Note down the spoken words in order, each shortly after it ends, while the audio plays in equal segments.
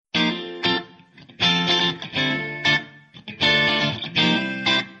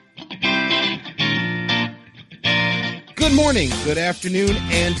Good morning, good afternoon,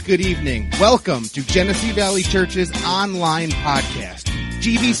 and good evening. Welcome to Genesee Valley Church's online podcast.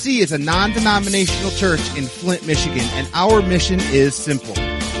 GVC is a non-denominational church in Flint, Michigan, and our mission is simple: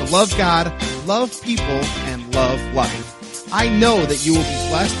 to love God, love people, and love life. I know that you will be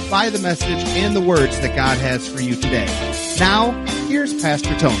blessed by the message and the words that God has for you today. Now, here's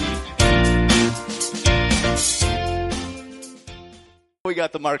Pastor Tony. We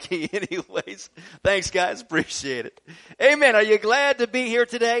got the marquee anyways. Thanks, guys. Appreciate it. Amen. Are you glad to be here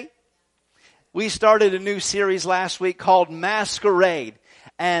today? We started a new series last week called Masquerade.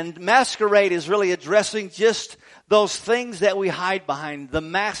 And Masquerade is really addressing just those things that we hide behind, the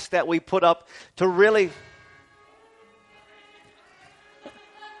mask that we put up to really...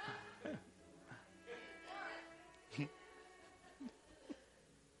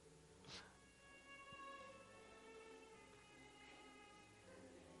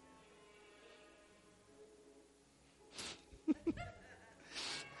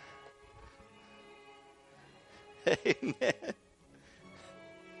 Amen.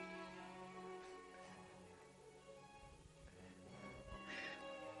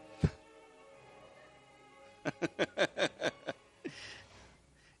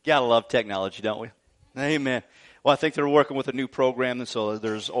 Gotta love technology, don't we? Amen. Well, I think they're working with a new program, and so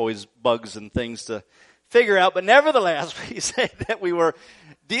there's always bugs and things to figure out. But nevertheless, we said that we were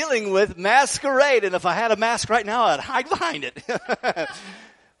dealing with masquerade, and if I had a mask right now, I'd hide behind it.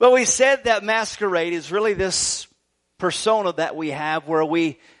 But we said that masquerade is really this persona that we have where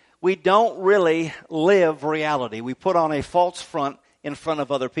we don't really live reality. We put on a false front in front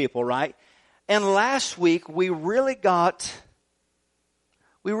of other people, right? And last week we really got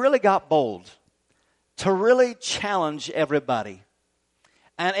bold to really challenge everybody.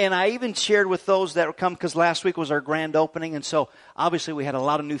 And I even shared with those that were come, because last week was our grand opening, and so obviously we had a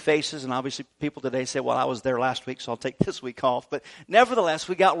lot of new faces, and obviously people today say, well, I was there last week, so I'll take this week off. But nevertheless,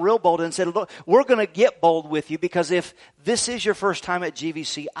 we got real bold and said, look, we're going to get bold with you, because if this is your first time at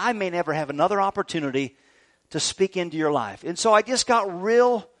GVC, I may never have another opportunity to speak into your life. And so I just got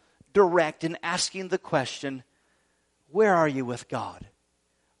real direct in asking the question, where are you with God?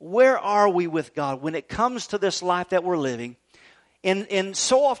 Where are we with God when it comes to this life that we're living? And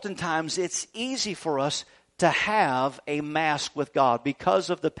so oftentimes it's easy for us to have a mask with God because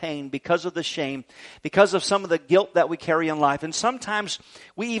of the pain, because of the shame, because of some of the guilt that we carry in life. And sometimes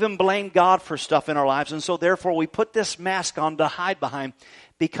we even blame God for stuff in our lives. And so therefore we put this mask on to hide behind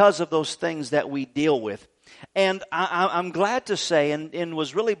because of those things that we deal with. And I'm glad to say and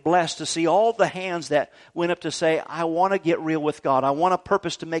was really blessed to see all the hands that went up to say, I want to get real with God. I want a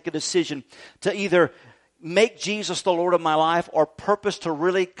purpose to make a decision to either make Jesus the Lord of my life or purpose to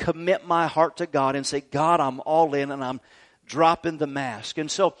really commit my heart to God and say, God, I'm all in and I'm dropping the mask. And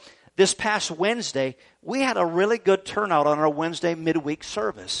so this past Wednesday, we had a really good turnout on our Wednesday midweek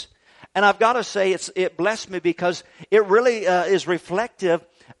service. And I've got to say, it blessed me because it really is reflective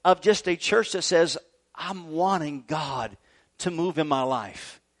of just a church that says, I'm wanting God to move in my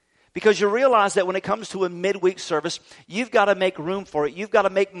life. Because you realize that when it comes to a midweek service, you've got to make room for it. You've got to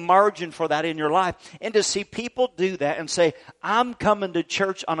make margin for that in your life. And to see people do that and say, I'm coming to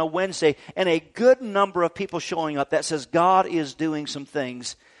church on a Wednesday, and a good number of people showing up, that says God is doing some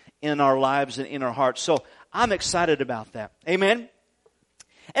things in our lives and in our hearts. So I'm excited about that. Amen?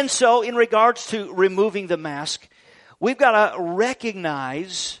 And so in regards to removing the mask, we've got to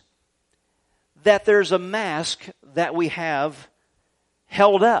recognize that there's a mask that we have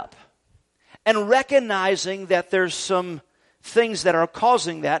held up. And recognizing that there's some things that are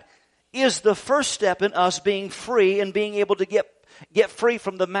causing that is the first step in us being free and being able to get free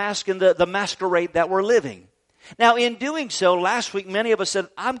from the mask and the masquerade that we're living. Now, in doing so, last week many of us said,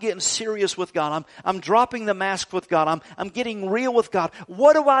 I'm getting serious with God. I'm dropping the mask with God. I'm getting real with God.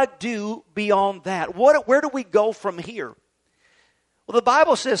 What do I do beyond that? Where do we go from here? Well, the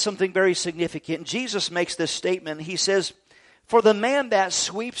Bible says something very significant. Jesus makes this statement. He says, for the man that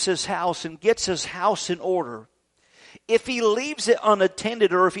sweeps his house and gets his house in order, if he leaves it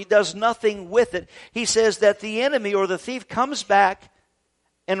unattended or if he does nothing with it, he says that the enemy or the thief comes back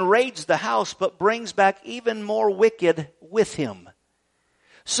and raids the house, but brings back even more wicked with him.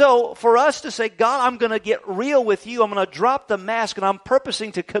 So for us to say, God, I'm going to get real with you. I'm going to drop the mask, and I'm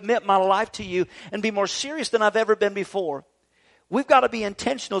purposing to commit my life to you and be more serious than I've ever been before. We've got to be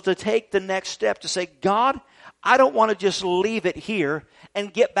intentional to take the next step to say, God, I don't want to just leave it here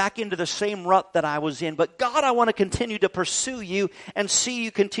and get back into the same rut that I was in. But God, I want to continue to pursue you and see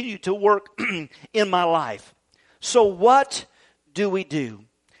you continue to work in my life. So what do we do?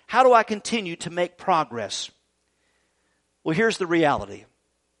 How do I continue to make progress? Well, here's the reality.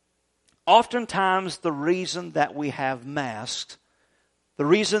 oftentimes the reason that we have masks, the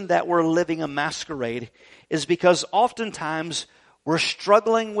reason that we're living a masquerade, is because oftentimes we're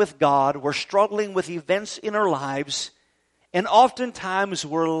struggling with God, we're struggling with events in our lives, and oftentimes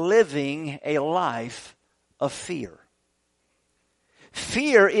we're living a life of fear.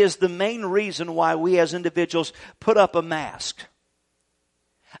 Fear is the main reason why we as individuals put up a mask.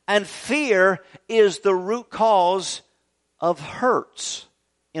 And fear is the root cause of hurts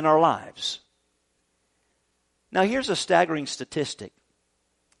in our lives. Now here's a staggering statistic.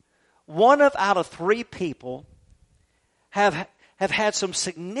 1 out of 3 people have had some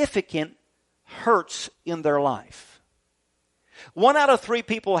significant hurts in their life. 1 out of 3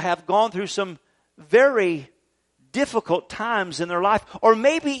 people have gone through some very difficult times in their life, or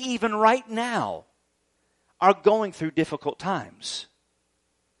maybe even right now are going through difficult times.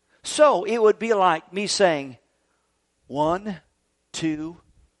 So it would be like me saying, 1, 2,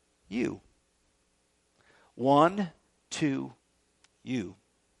 you. 1, 2, you.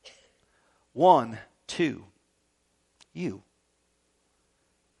 1, 2, you.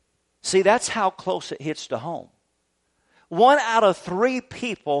 See, that's how close it hits to home. 1 out of 3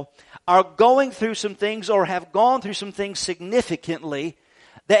 people are going through some things or have gone through some things significantly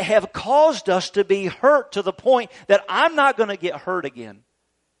that have caused us to be hurt to the point that I'm not going to get hurt again.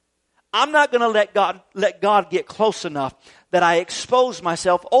 I'm not going to let God get close enough that I expose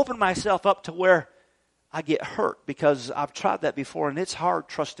myself, open myself up to where I get hurt, because I've tried that before and it's hard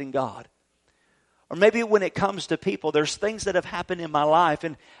trusting God. Or maybe when it comes to people, there's things that have happened in my life,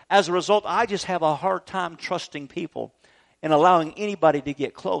 and as a result, I just have a hard time trusting people and allowing anybody to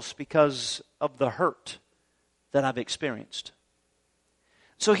get close because of the hurt that I've experienced.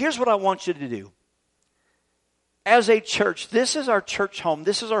 So here's what I want you to do. As a church, this is our church home,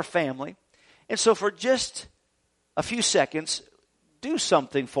 this is our family, and so for just a few seconds, do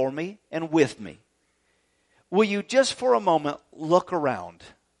something for me and with me. Will you just for a moment look around?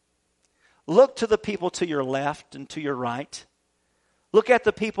 Look to the people to your left and to your right. Look at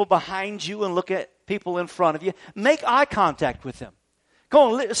the people behind you and look at people in front of you. Make eye contact with them.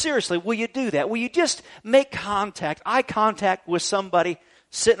 Go on, seriously, will you do that? Will you just make eye contact with somebody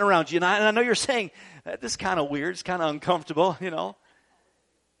sitting around you? And I know you're saying, this is kind of weird, it's kind of uncomfortable, you know.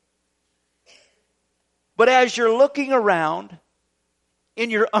 But as you're looking around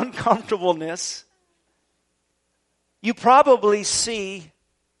in your uncomfortableness, you probably see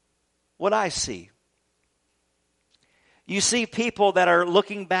what I see. You see people that are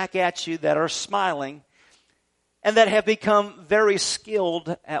looking back at you, that are smiling, and that have become very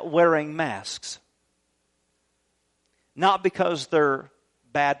skilled at wearing masks. Not because they're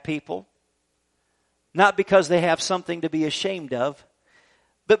bad people, not because they have something to be ashamed of,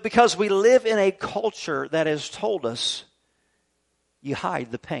 but because we live in a culture that has told us, you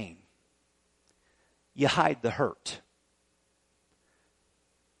hide the pain. You hide the hurt.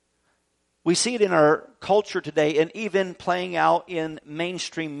 We see it in our culture today and even playing out in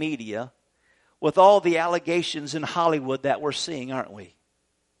mainstream media with all the allegations in Hollywood that we're seeing, aren't we?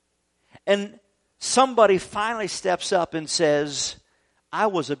 And somebody finally steps up and says, I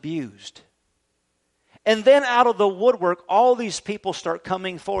was abused. And then out of the woodwork, all these people start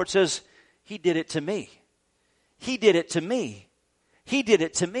coming forward and says, he did it to me. He did it to me. He did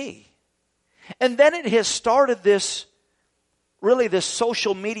it to me. And then it has started this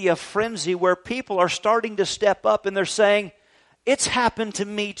social media frenzy where people are starting to step up and they're saying, it's happened to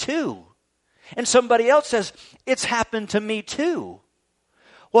me too. And somebody else says, it's happened to me too.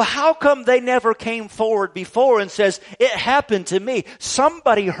 Well, how come they never came forward before and says, it happened to me.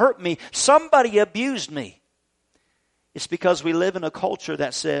 Somebody hurt me. Somebody abused me. It's because we live in a culture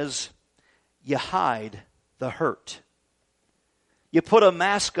that says, you hide the hurt. You put a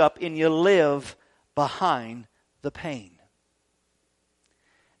mask up and you live behind the pain.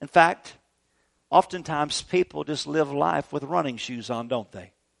 In fact, oftentimes people just live life with running shoes on, don't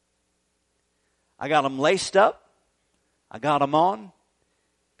they? I got them laced up. I got them on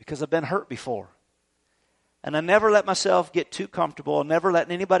because I've been hurt before. And I never let myself get too comfortable. I never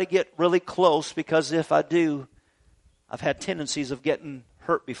let anybody get really close, because if I do, I've had tendencies of getting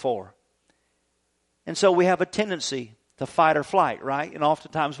hurt before. And so we have a tendency to fight or flight, right? And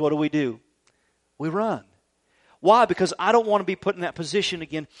oftentimes what do? We run. Why? Because I don't want to be put in that position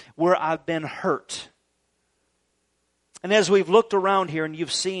again where I've been hurt. And as we've looked around here and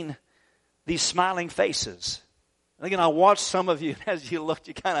you've seen these smiling faces, again, I watched some of you, and as you looked,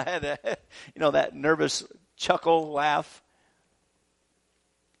 you kind of had that, that nervous chuckle, laugh.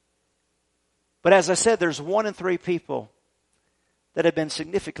 But as I said, there's 1 in 3 people that have been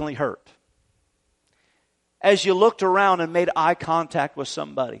significantly hurt. As you looked around and made eye contact with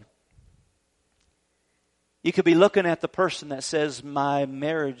somebody, You could be looking at the person that says, my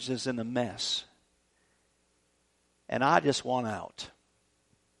marriage is in a mess, and I just want out.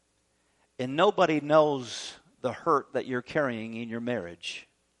 And nobody knows the hurt that you're carrying in your marriage.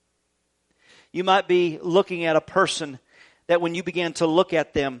 You might be looking at a person that when you begin to look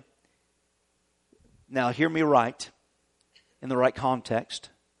at them, now hear me right, in the right context,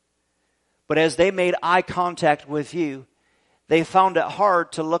 but as they made eye contact with you, they found it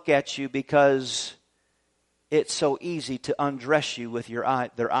hard to look at you because it's so easy to undress you with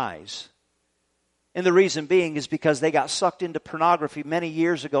their eyes. And the reason being is because they got sucked into pornography many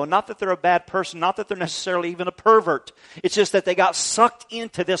years ago. Not that they're a bad person, not that they're necessarily even a pervert. It's just that they got sucked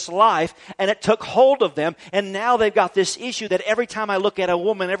into this life and it took hold of them. And now they've got this issue that every time I look at a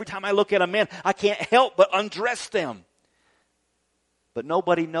woman, every time I look at a man, I can't help but undress them. But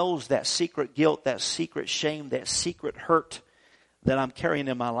nobody knows that secret guilt, that secret shame, that secret hurt that I'm carrying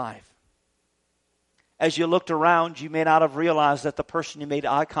in my life. As you looked around, you may not have realized that the person you made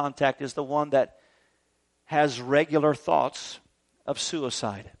eye contact is the one that has regular thoughts of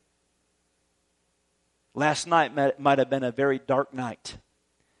suicide. Last night might have been a very dark night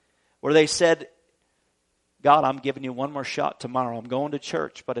where they said, God, I'm giving you one more shot tomorrow. I'm going to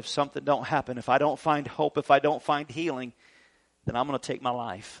church, but if something don't happen, if I don't find hope, if I don't find healing, then I'm going to take my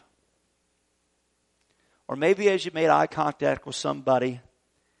life. Or maybe as you made eye contact with somebody,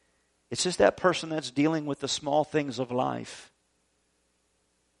 it's just that person that's dealing with the small things of life.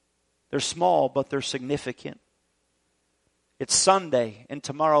 They're small, but they're significant. It's Sunday, and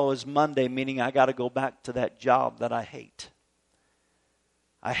tomorrow is Monday, meaning I got to go back to that job that I hate.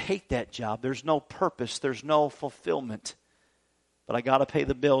 I hate that job. There's no purpose. There's no fulfillment. But I got to pay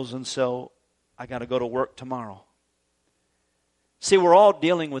the bills, and so I got to go to work tomorrow. See, we're all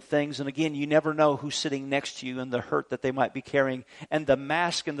dealing with things, and again, you never know who's sitting next to you and the hurt that they might be carrying and the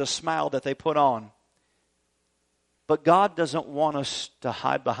mask and the smile that they put on. But God doesn't want us to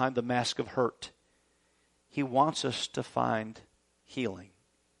hide behind the mask of hurt. He wants us to find healing.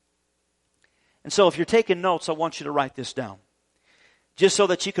 And so if you're taking notes, I want you to write this down. Just so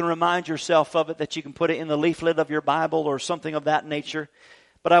that you can remind yourself of it, that you can put it in the leaflet of your Bible or something of that nature.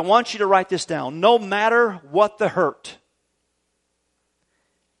 But I want you to write this down. No matter what the hurt,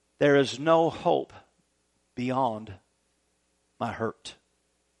 there is no hope beyond my hurt.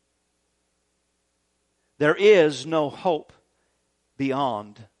 There is no hope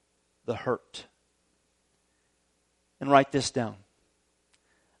beyond the hurt. And write this down.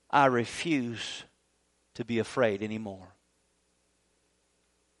 I refuse to be afraid anymore.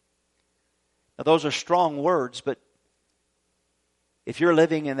 Now those are strong words, but if you're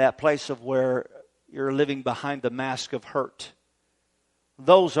living in that place of where you're living behind the mask of hurt,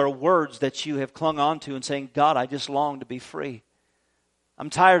 those are words that you have clung on to and saying, God, I just long to be free. I'm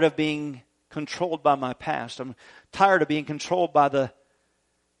tired of being controlled by my past. I'm tired of being controlled by the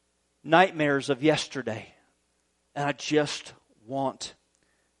nightmares of yesterday. And I just want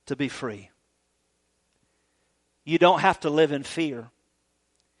to be free. You don't have to live in fear.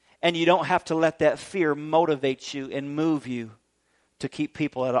 And you don't have to let that fear motivate you and move you to keep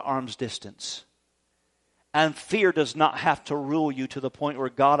people at an arm's distance. And fear does not have to rule you to the point where,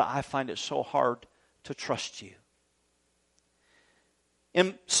 God, I find it so hard to trust you.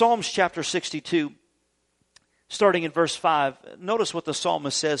 In Psalms chapter 62, starting in verse 5, notice what the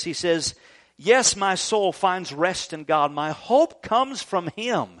psalmist says. He says, yes, my soul finds rest in God. My hope comes from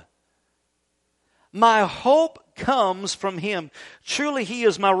Him. My hope comes from Him. Truly He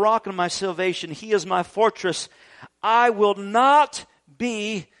is my rock and my salvation. He is my fortress. I will not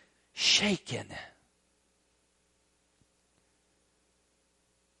be shaken.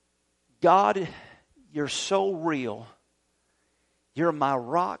 God, you're so real. You're my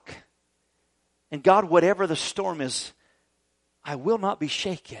rock. And God, whatever the storm is, I will not be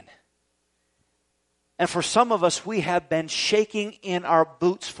shaken. And for some of us, we have been shaking in our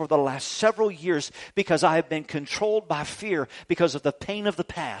boots for the last several years because I have been controlled by fear because of the pain of the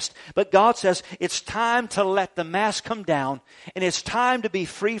past. But God says it's time to let the mask come down, and it's time to be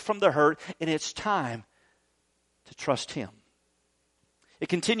free from the hurt, and it's time to trust Him. It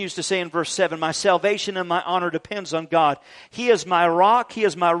continues to say in verse 7, my salvation and my honor depends on God. He is my rock. He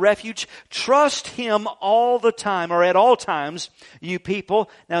is my refuge. Trust Him all the time, or at all times, you people.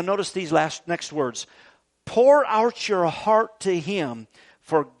 Now notice these next words. Pour out your heart to Him,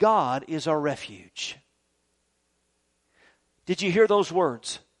 for God is our refuge. Did you hear those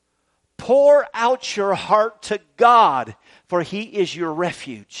words? Pour out your heart to God, for He is your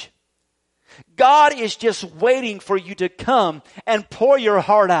refuge. God is just waiting for you to come and pour your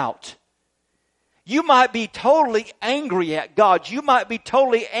heart out. You might be totally angry at God. You might be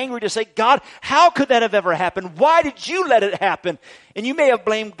totally angry to say, God, how could that have ever happened? Why did you let it happen? And you may have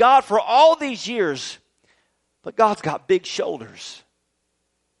blamed God for all these years. But God's got big shoulders.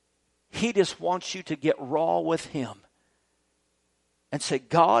 He just wants you to get raw with Him and say,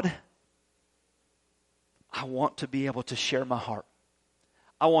 God, I want to be able to share my heart.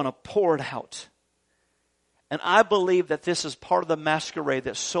 I want to pour it out. And I believe that this is part of the masquerade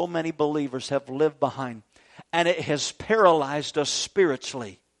that so many believers have lived behind. And it has paralyzed us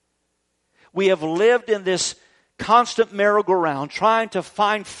spiritually. We have lived in this constant merry-go-round trying to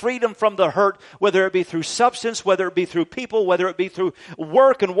find freedom from the hurt, whether it be through substance, whether it be through people, whether it be through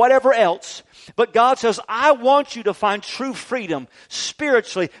work and whatever else. But God says, I want you to find true freedom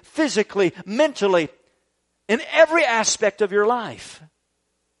spiritually, physically, mentally, in every aspect of your life.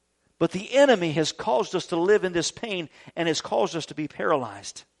 But the enemy has caused us to live in this pain and has caused us to be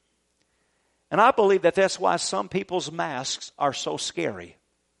paralyzed. And I believe that that's why some people's masks are so scary.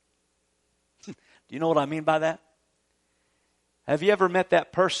 Do you know what I mean by that? Have you ever met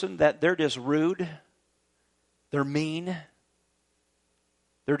that person that they're just rude, they're mean,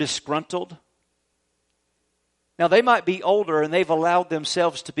 they're disgruntled? Now, they might be older and they've allowed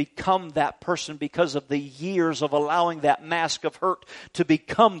themselves to become that person because of the years of allowing that mask of hurt to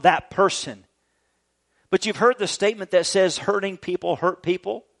become that person. But you've heard the statement that says hurting people hurt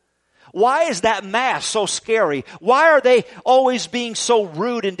people. Why is that mask so scary? Why are they always being so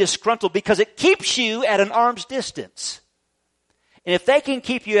rude and disgruntled? Because it keeps you at an arm's distance. And if they can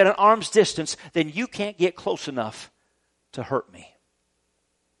keep you at an arm's distance, then you can't get close enough to hurt me.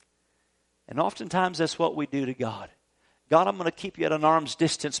 And oftentimes that's what we do to God. God, I'm going to keep you at an arm's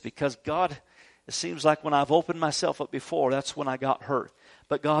distance because God, it seems like when I've opened myself up before, that's when I got hurt.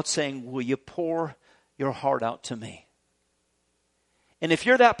 But God's saying, will you pour your heart out to me? And if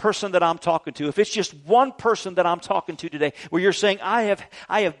you're that person that I'm talking to, if it's just one person that I'm talking to today, where you're saying, I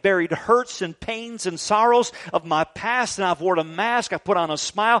have buried hurts and pains and sorrows of my past, and I've worn a mask, I've put on a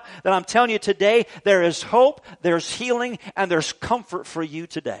smile, then I'm telling you today, there is hope, there's healing, and there's comfort for you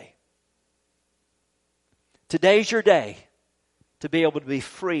today. Today's your day to be able to be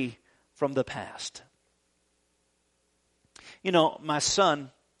free from the past. You know, my son,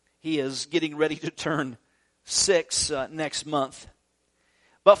 he is getting ready to turn 6 next month.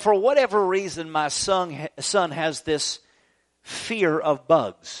 But for whatever reason, my son has this fear of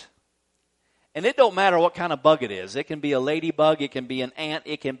bugs. And it don't matter what kind of bug it is. It can be a ladybug, it can be an ant,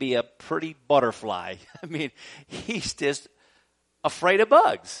 it can be a pretty butterfly. I mean, he's just afraid of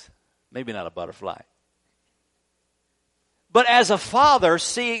bugs. Maybe not a butterfly. But as a father,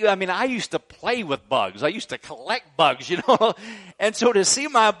 I used to play with bugs. I used to collect bugs, you know. And so to see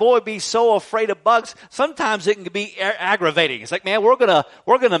my boy be so afraid of bugs, sometimes it can be aggravating. It's like, man, we're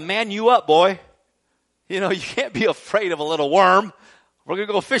gonna man you up, boy. You know, you can't be afraid of a little worm. We're gonna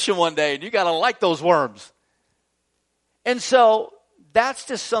go fishing one day, and you gotta like those worms. And so that's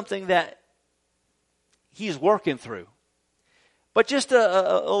just something that he's working through. But just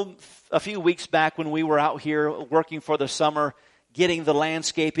a few weeks back when we were out here working for the summer, getting the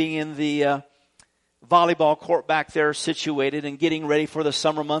landscaping in the volleyball court back there situated and getting ready for the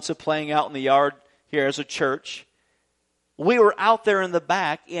summer months of playing out in the yard here as a church, we were out there in the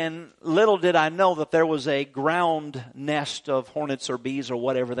back, and little did I know that there was a ground nest of hornets or bees or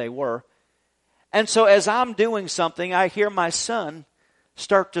whatever they were. And so as I'm doing something, I hear my son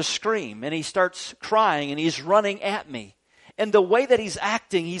start to scream, and he starts crying, and he's running at me. And the way that he's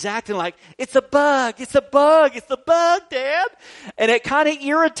acting like, it's a bug, Dad. And it kind of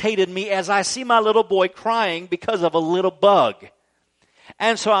irritated me as I see my little boy crying because of a little bug.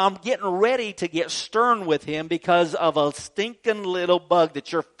 And so I'm getting ready to get stern with him because of a stinking little bug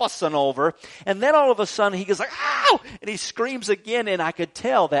that you're fussing over. And then all of a sudden he goes like, ow! And he screams again, and I could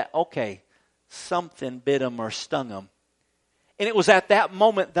tell that, okay, something bit him or stung him. And it was at that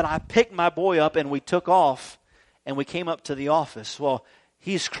moment that I picked my boy up and we took off. And we came up to the office. Well,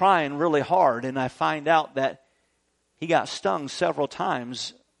 he's crying really hard, and I find out that he got stung several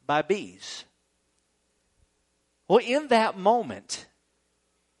times by bees. Well, in that moment,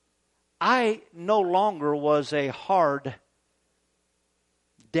 I no longer was a hard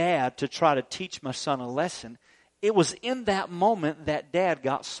dad to try to teach my son a lesson. It was in that moment that Dad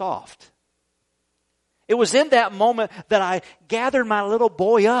got soft. It was in that moment that I gathered my little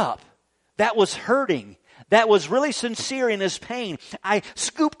boy up that was hurting, that was really sincere in his pain. I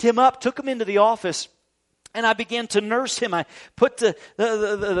scooped him up, took him into the office, and I began to nurse him. I put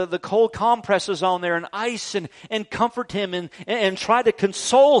the cold compresses on there and ice and comfort him and try to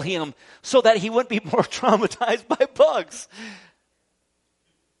console him so that he wouldn't be more traumatized by bugs.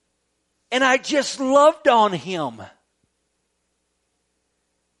 And I just loved on him.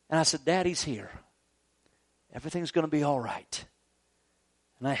 And I said, Daddy's here. Everything's going to be all right.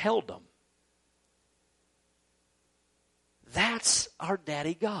 And I held him. That's our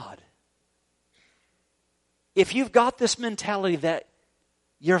Daddy God. If you've got this mentality that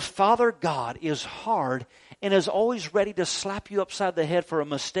your Father God is hard and is always ready to slap you upside the head for a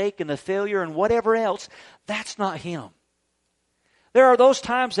mistake and a failure and whatever else, that's not Him. There are those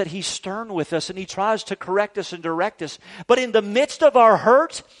times that He's stern with us and He tries to correct us and direct us. But in the midst of our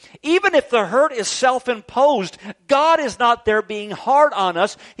hurt, even if the hurt is self-imposed, God is not there being hard on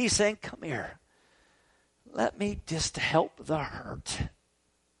us. He's saying, come here. Let me just help the hurt.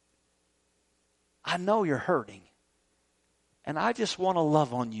 I know you're hurting. And I just want to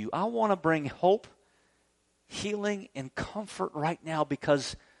love on you. I want to bring hope, healing, and comfort right now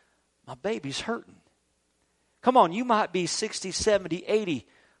because my baby's hurting. Come on, you might be 60, 70, 80,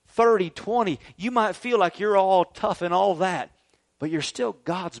 30, 20. You might feel like you're all tough and all that, but you're still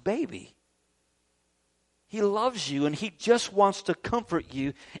God's baby. He loves you and He just wants to comfort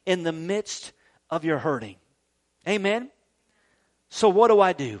you in the midst of your hurting. Amen? So what do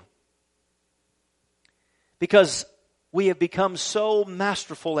I do? Because we have become so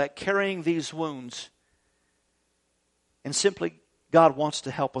masterful at carrying these wounds. And simply, God wants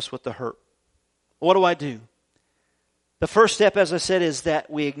to help us with the hurt. What do I do? The first step, as I said, is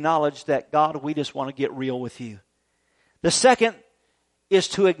that we acknowledge that, God, we just want to get real with you. The second is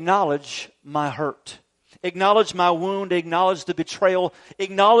to acknowledge my hurt. Acknowledge my wound. Acknowledge the betrayal.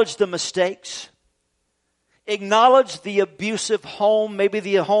 Acknowledge the mistakes. Acknowledge the abusive home. Maybe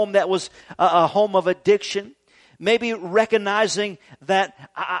the home that was a home of addiction. Maybe recognizing that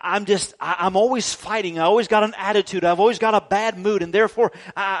I'm always fighting. I always got an attitude. I've always got a bad mood. And therefore,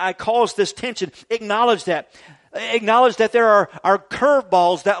 I cause this tension. Acknowledge that. Acknowledge that there are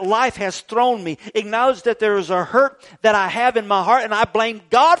curveballs that life has thrown me. Acknowledge that there is a hurt that I have in my heart. And I blame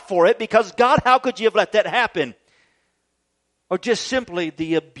God for it because, God, how could you have let that happen? Or just simply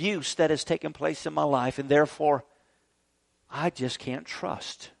the abuse that has taken place in my life. And therefore, I just can't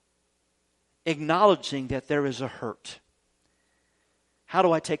trust. Acknowledging that there is a hurt. How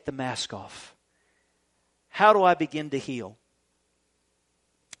do I take the mask off? How do I begin to heal?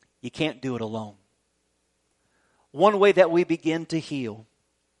 You can't do it alone. One way that we begin to heal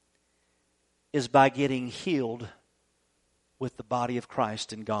is by getting healed with the body of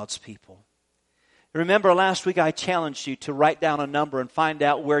Christ and God's people. Remember last week I challenged you to write down a number and find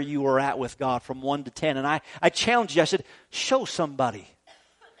out where you were at with God from 1 to 10. And I challenged you. I said, show somebody.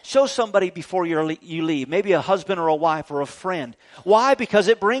 Show somebody before you leave. Maybe a husband or a wife or a friend. Why? Because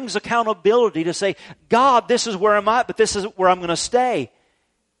it brings accountability to say, God, this is where I'm at, but this is where I'm going to stay.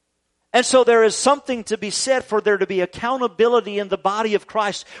 And so there is something to be said for there to be accountability in the body of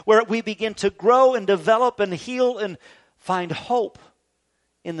Christ where we begin to grow and develop and heal and find hope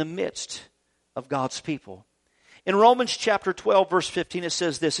in the midst of God's people. In Romans chapter 12, verse 15, it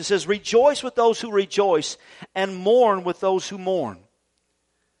says this. It says, rejoice with those who rejoice and mourn with those who mourn.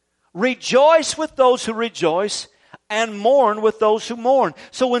 Rejoice with those who rejoice and mourn with those who mourn.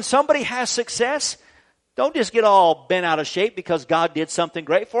 So when somebody has success, don't just get all bent out of shape because God did something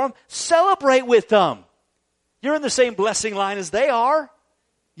great for them. Celebrate with them. You're in the same blessing line as they are.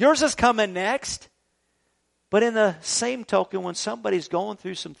 Yours is coming next. But in the same token, when somebody's going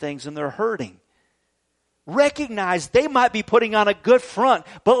through some things and they're hurting, recognize they might be putting on a good front,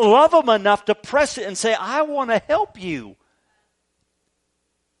 but love them enough to press it and say, I want to help you.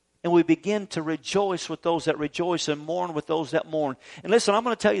 And we begin to rejoice with those that rejoice and mourn with those that mourn. And listen, I'm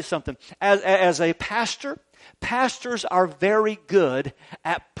going to tell you something. As a pastor, pastors are very good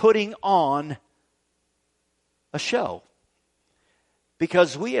at putting on a show.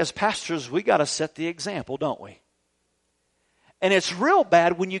 Because we as pastors, we got to set the example, don't we? And it's real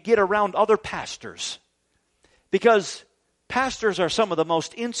bad when you get around other pastors. Because pastors are some of the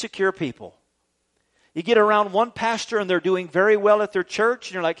most insecure people. You get around one pastor and they're doing very well at their church,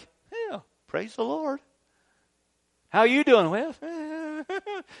 and you're like, yeah, praise the Lord. How are you doing? Well,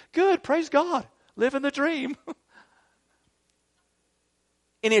 good, praise God. Living the dream.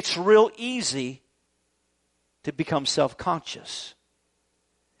 And it's real easy to become self-conscious.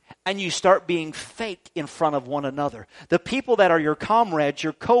 And you start being fake in front of one another. The people that are your comrades,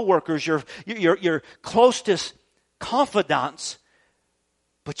 your co-workers, your closest confidants,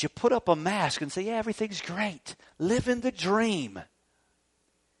 but you put up a mask and say, yeah, everything's great. Living the dream.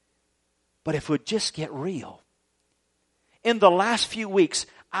 But if we just get real. In the last few weeks,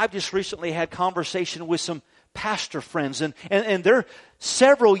 I've just recently had conversation with some pastor friends, and they're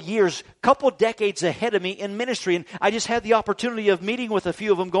several years, couple decades ahead of me in ministry. And I just had the opportunity of meeting with a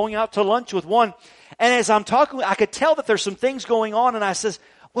few of them, going out to lunch with one. And as I'm talking, I could tell that there's some things going on. And I says,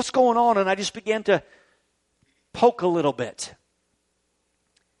 "What's going on?" And I just began to poke a little bit.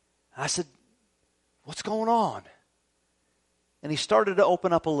 I said, "What's going on?" And he started to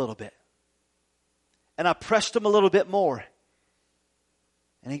open up a little bit. And I pressed him a little bit more.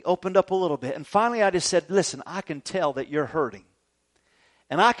 And he opened up a little bit. And finally I just said, "Listen, I can tell that you're hurting.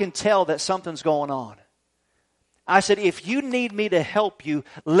 And I can tell that something's going on." I said, "If you need me to help you,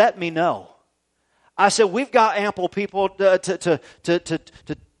 let me know." I said, "We've got ample people to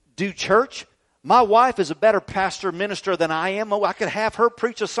do church. My wife is a better pastor minister than I am. I could have her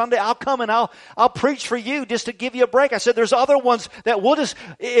preach a Sunday. I'll come and I'll preach for you just to give you a break." I said, "There's other ones that we'll just,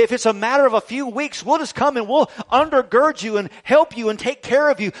 if it's a matter of a few weeks, we'll just come and we'll undergird you and help you and take care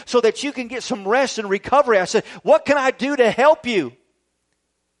of you so that you can get some rest and recovery." I said, "What can I do to help you?"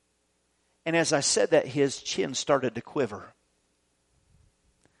 And as I said that, his chin started to quiver.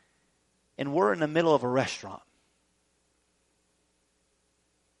 And we're in the middle of a restaurant.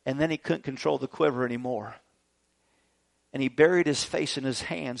 And then he couldn't control the quiver anymore. And he buried his face in his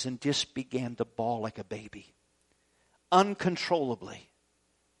hands and just began to bawl like a baby. Uncontrollably.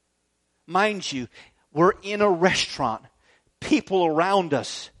 Mind you, we're in a restaurant. People around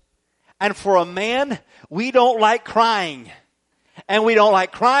us. And for a man, we don't like crying. And we don't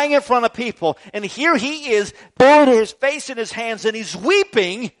like crying in front of people. And here he is, buried his face in his hands, and he's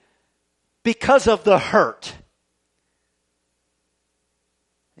weeping because of the hurt.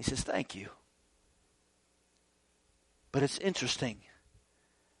 He says, "Thank you." But it's interesting.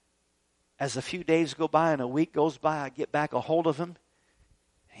 As a few days go by and a week goes by, I get back a hold of him.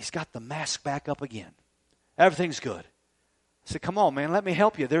 He's got the mask back up again. Everything's good. I said, "Come on, man, let me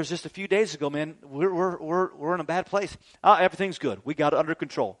help you. There's just a few days ago, man, we're in a bad place." "Everything's good. We got it under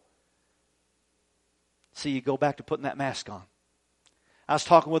control." See, you go back to putting that mask on. I was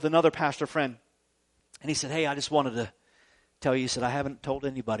talking with another pastor friend, and he said, "Hey, I just wanted to tell you," he said, "I haven't told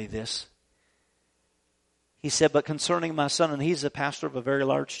anybody this." He said, "But concerning my son," and he's a pastor of a very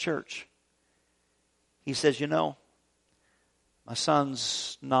large church. He says, "You know, my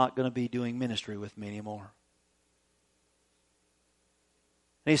son's not going to be doing ministry with me anymore."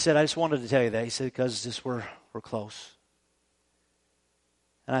 And he said, "I just wanted to tell you that." He said, "Because we're close."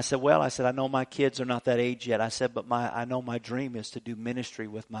 And I said, "Well," I said, "I know my kids are not that age yet." I said, "But I know my dream is to do ministry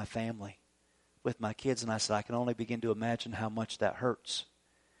with my family, with my kids." And I said, "I can only begin to imagine how much that hurts."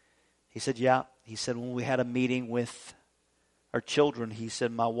 He said, "Yeah." He said, "When we had a meeting with our children," he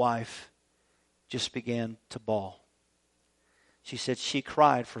said, "my wife just began to bawl." She said she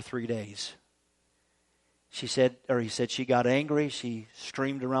cried for 3 days. He said she got angry. She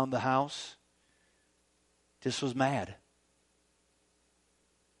screamed around the house. Just was mad.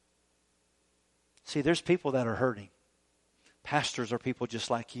 See, there's people that are hurting. Pastors are people just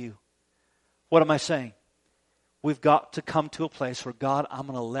like you. What am I saying? We've got to come to a place where, "God, I'm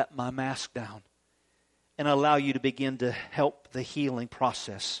going to let my mask down and allow you to begin to help the healing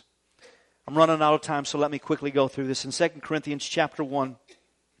process." I'm running out of time, so let me quickly go through this. In 2 Corinthians chapter 1,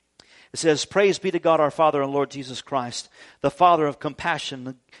 it says, "Praise be to God our Father and Lord Jesus Christ, the Father of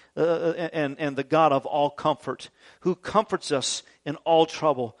compassion and the God of all comfort, who comforts us in all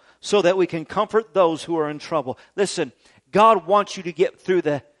trouble, so that we can comfort those who are in trouble." Listen, God wants you to get through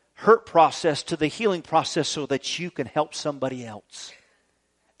the hurt process to the healing process so that you can help somebody else.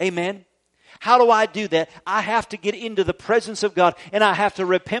 Amen? How do I do that? I have to get into the presence of God, and I have to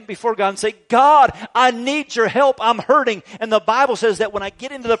repent before God and say, "God, I need your help. I'm hurting." And the Bible says that when I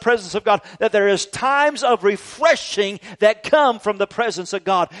get into the presence of God, that there is times of refreshing that come from the presence of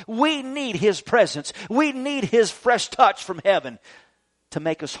God. We need His presence. We need His fresh touch from heaven to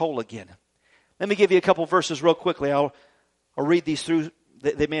make us whole again. Let me give you a couple verses real quickly. I'll read these through.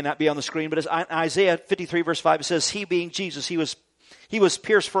 They may not be on the screen, but it's Isaiah 53 verse 5. It says, "He being Jesus, He was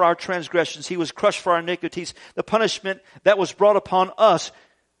pierced for our transgressions. He was crushed for our iniquities. The punishment that was brought upon us,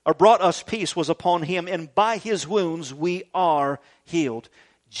 or brought us peace, was upon Him. And by His wounds we are healed."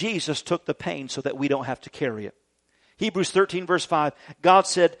 Jesus took the pain so that we don't have to carry it. Hebrews 13 verse 5, God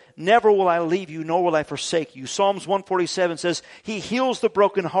said, "Never will I leave you, nor will I forsake you." Psalms 147 says, "He heals the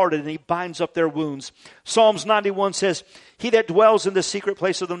brokenhearted and He binds up their wounds." Psalms 91 says, "He that dwells in the secret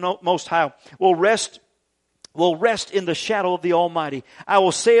place of the Most High will rest in the shadow of the Almighty. I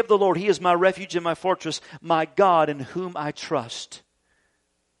will say of the Lord, He is my refuge and my fortress, my God in whom I trust."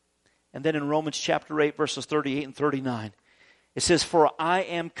 And then in Romans chapter 8 verses 38 and 39, it says, "For I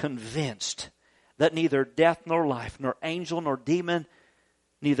am convinced that neither death nor life, nor angel nor demon,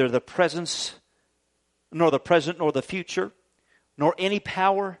 neither the presence nor the present, nor the future, nor any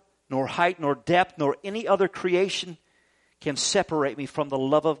power, nor height, nor depth, nor any other creation can separate me from the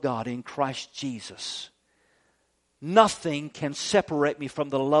love of God in Christ Jesus. Nothing can separate me from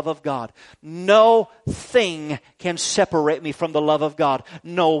the love of God. No thing can separate me from the love of God.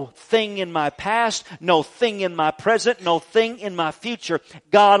 No thing in my past, no thing in my present, no thing in my future.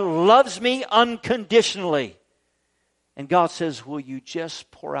 God loves me unconditionally. And God says, will you just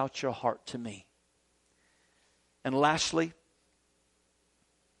pour out your heart to me? And lastly,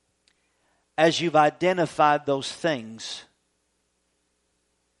 as you've identified those things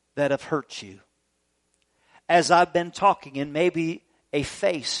that have hurt you, as I've been talking, and maybe a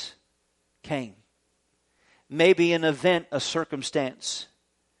face came, maybe an event, a circumstance,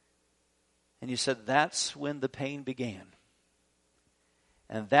 and you said, that's when the pain began.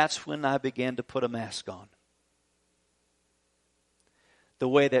 And that's when I began to put a mask on. The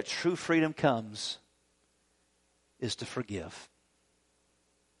way that true freedom comes is to forgive.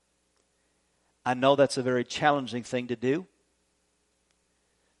 I know that's a very challenging thing to do.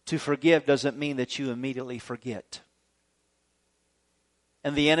 To forgive doesn't mean that you immediately forget.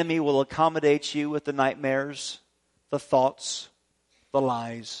 And the enemy will accommodate you with the nightmares, the thoughts, the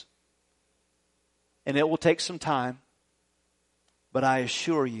lies. And it will take some time. But I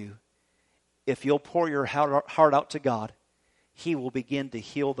assure you, if you'll pour your heart out to God, He will begin to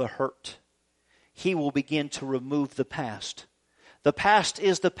heal the hurt. He will begin to remove the past. The past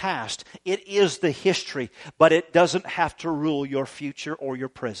is the past. It is the history, but it doesn't have to rule your future or your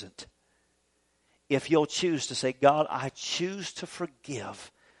present. If you'll choose to say, God, I choose to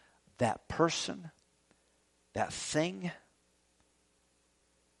forgive that person, that thing.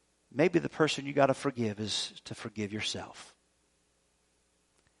 Maybe the person you got to forgive is to forgive yourself.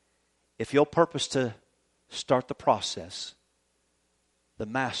 If you'll purpose to start the process, the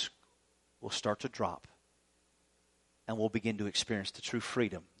mask will start to drop. And we'll begin to experience the true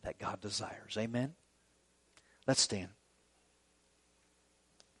freedom that God desires. Amen? Let's stand.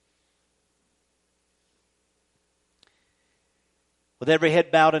 With every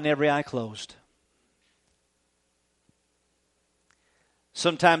head bowed and every eye closed.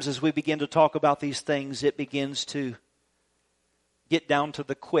 Sometimes as we begin to talk about these things, it begins to get down to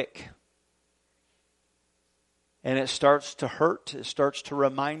the quick. And it starts to hurt. It starts to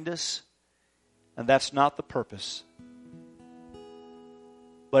remind us. And that's not the purpose.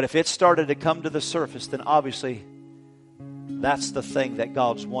 But if it started to come to the surface, then obviously that's the thing that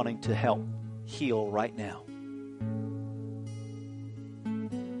God's wanting to help heal right now.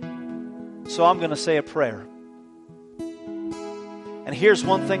 So I'm going to say a prayer. And here's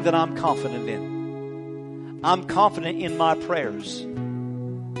one thing that I'm confident in. I'm confident in my prayers.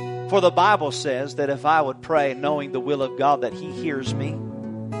 For the Bible says that if I would pray knowing the will of God, that He hears me.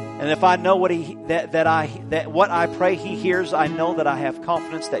 And if I know what I pray He hears, I know that I have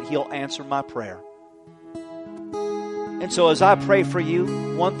confidence that He'll answer my prayer. And so as I pray for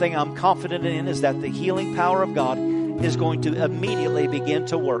you, one thing I'm confident in is that the healing power of God is going to immediately begin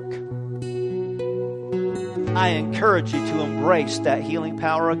to work. I encourage you to embrace that healing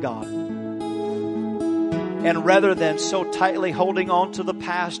power of God. And rather than so tightly holding on to the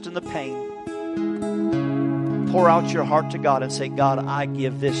past and the pain, pour out your heart to God and say, God, I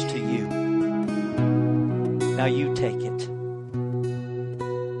give this to you. Now you take it.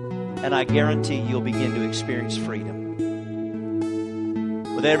 And I guarantee you'll begin to experience freedom.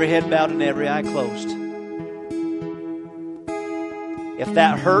 With every head bowed and every eye closed. If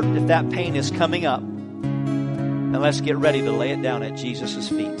that hurt, if that pain is coming up, then let's get ready to lay it down at Jesus'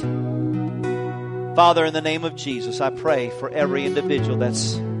 feet. Father, in the name of Jesus, I pray for every individual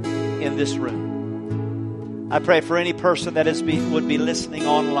that's in this room. I pray for any person that would be listening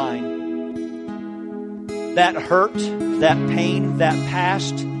online. That hurt, that pain, that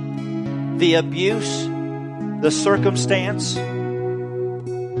past, the abuse, the circumstance.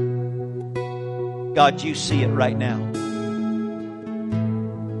 God, you see it right now.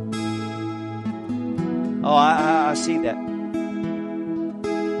 Oh, I see that.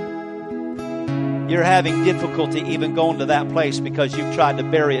 You're having difficulty even going to that place because you've tried to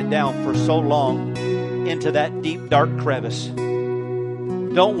bury it down for so long into that deep, dark crevice.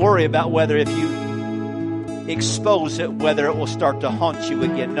 Don't worry about whether if you expose it, whether it will start to haunt you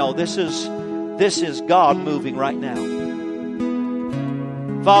again. No, this is God moving right now.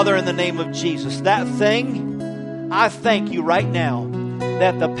 Father, in the name of Jesus, that thing, I thank you right now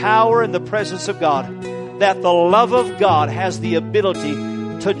that the power and the presence of God, that the love of God has the ability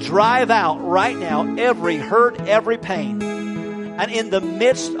to drive out right now every hurt, every pain. And in the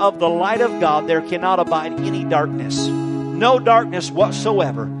midst of the light of God, there cannot abide any darkness. No darkness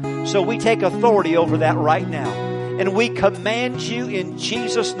whatsoever. So we take authority over that right now. And we command you in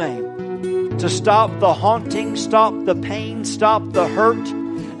Jesus' name to stop the haunting, stop the pain, stop the hurt.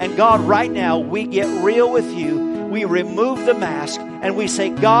 And God, right now, we get real with you. We remove the mask and we say,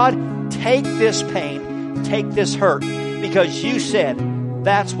 God, take this pain, take this hurt, because you said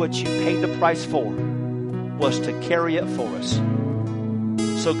that's what you paid the price for, was to carry it for us.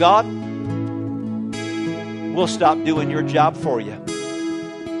 So God, we'll stop doing your job for you.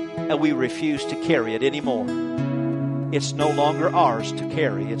 And we refuse to carry it anymore. It's no longer ours to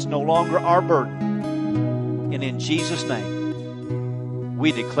carry. It's no longer our burden. And in Jesus' name,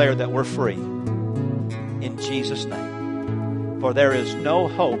 we declare that we're free. In Jesus' name. For there is no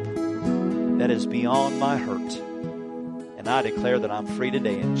hope that is beyond my hurt. And I declare that I'm free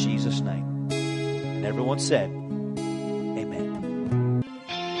today in Jesus' name. And everyone said, Amen.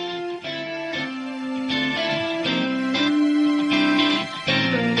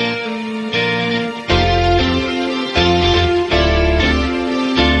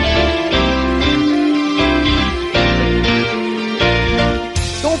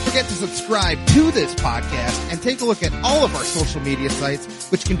 Don't forget to subscribe to this podcast and take a look at all of our social media sites,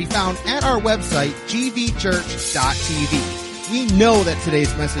 which can be found at our website, gvchurch.tv. We know that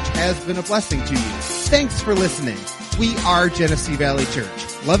today's message has been a blessing to you. Thanks for listening. We are Genesee Valley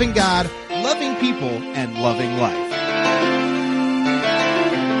Church, loving God, loving people, and loving life.